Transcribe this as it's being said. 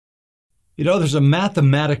You know, there's a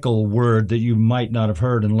mathematical word that you might not have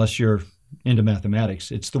heard unless you're into mathematics.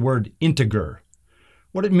 It's the word integer.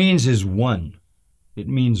 What it means is one. It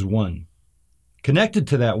means one. Connected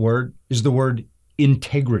to that word is the word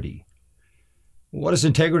integrity. What does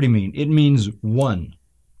integrity mean? It means one.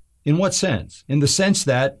 In what sense? In the sense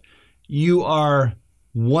that you are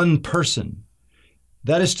one person.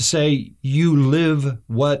 That is to say, you live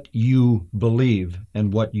what you believe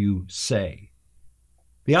and what you say.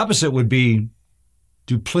 The opposite would be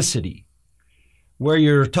duplicity, where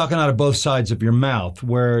you're talking out of both sides of your mouth,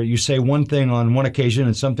 where you say one thing on one occasion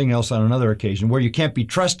and something else on another occasion, where you can't be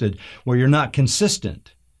trusted, where you're not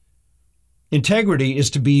consistent. Integrity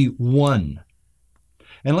is to be one.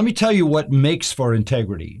 And let me tell you what makes for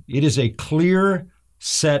integrity. It is a clear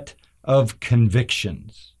set of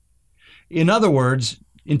convictions. In other words,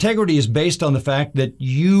 integrity is based on the fact that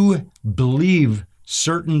you believe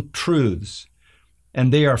certain truths,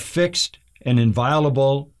 and they are fixed and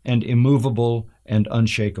inviolable and immovable and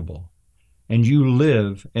unshakable. And you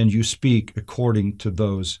live and you speak according to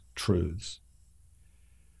those truths.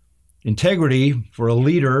 Integrity for a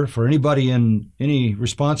leader, for anybody in any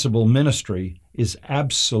responsible ministry, is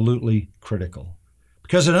absolutely critical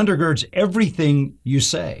because it undergirds everything you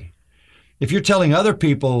say. If you're telling other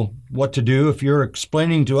people what to do, if you're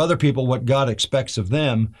explaining to other people what God expects of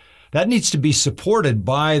them, that needs to be supported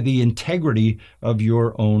by the integrity of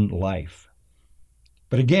your own life.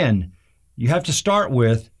 But again, you have to start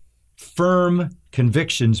with firm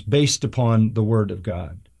convictions based upon the Word of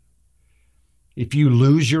God. If you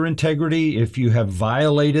lose your integrity, if you have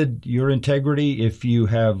violated your integrity, if you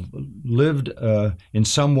have lived in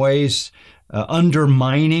some ways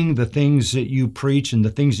undermining the things that you preach and the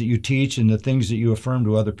things that you teach and the things that you affirm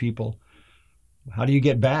to other people, how do you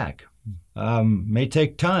get back? May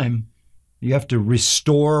take time. You have to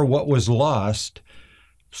restore what was lost.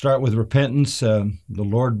 Start with repentance. The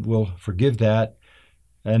Lord will forgive that.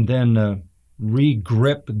 And then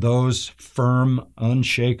re-grip those firm,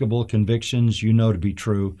 unshakable convictions you know to be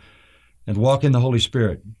true, and walk in the Holy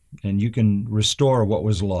Spirit, and you can restore what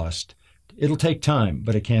was lost. It'll take time,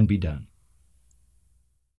 but it can be done.